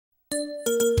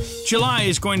July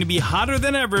is going to be hotter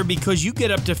than ever because you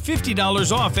get up to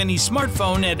 $50 off any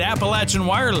smartphone at Appalachian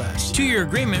Wireless. 2-year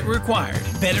agreement required.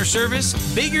 Better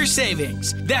service, bigger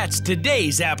savings. That's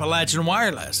today's Appalachian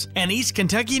Wireless, an East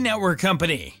Kentucky network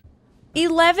company.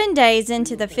 11 days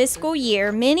into the fiscal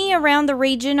year, many around the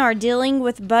region are dealing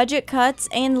with budget cuts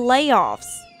and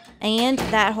layoffs. And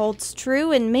that holds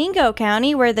true in Mingo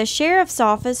County, where the sheriff's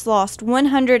office lost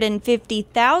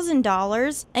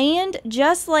 $150,000 and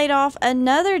just laid off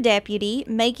another deputy,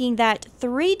 making that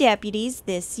 3 deputies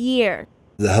this year.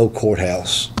 The whole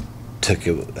courthouse took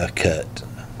a cut.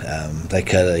 They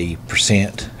cut a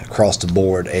 % across the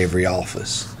board every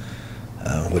office,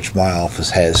 which my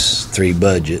office has 3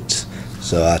 budgets,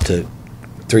 so I took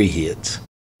 3 hits.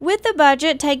 With the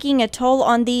budget taking a toll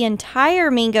on the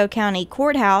entire Mingo County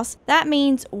courthouse, that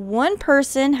means one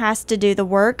person has to do the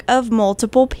work of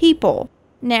multiple people.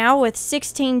 Now, with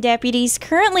 16 deputies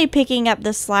currently picking up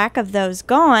the slack of those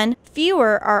gone,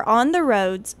 fewer are on the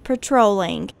roads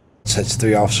patrolling. That's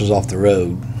 3 officers off the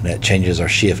road. That changes our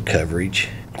shift coverage.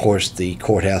 Of course, the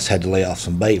courthouse had to lay off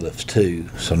some bailiffs too,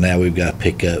 so now we've got to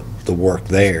pick up the work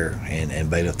there and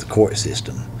bailiff the court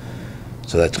system.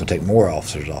 So that's going to take more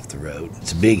officers off the road.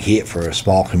 It's a big hit for a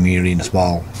small community and a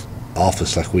small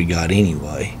office like we got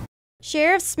anyway.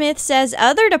 Sheriff Smith says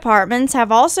other departments have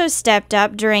also stepped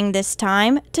up during this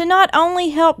time to not only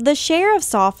help the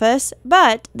sheriff's office,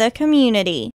 but the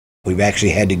community. We've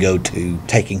actually had to go to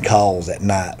taking calls at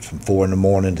night from 4 in the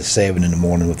morning to 7 in the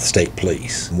morning with the state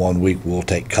police. One week we'll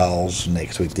take calls,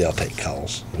 next week they'll take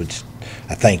calls, which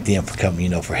I thank them for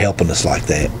coming, for helping us like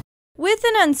that. With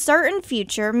an uncertain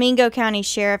future, Mingo County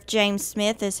Sheriff James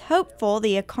Smith is hopeful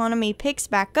the economy picks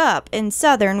back up in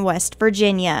southern West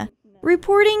Virginia.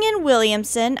 Reporting in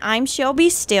Williamson, I'm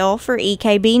Shelby Still for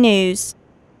EKB News.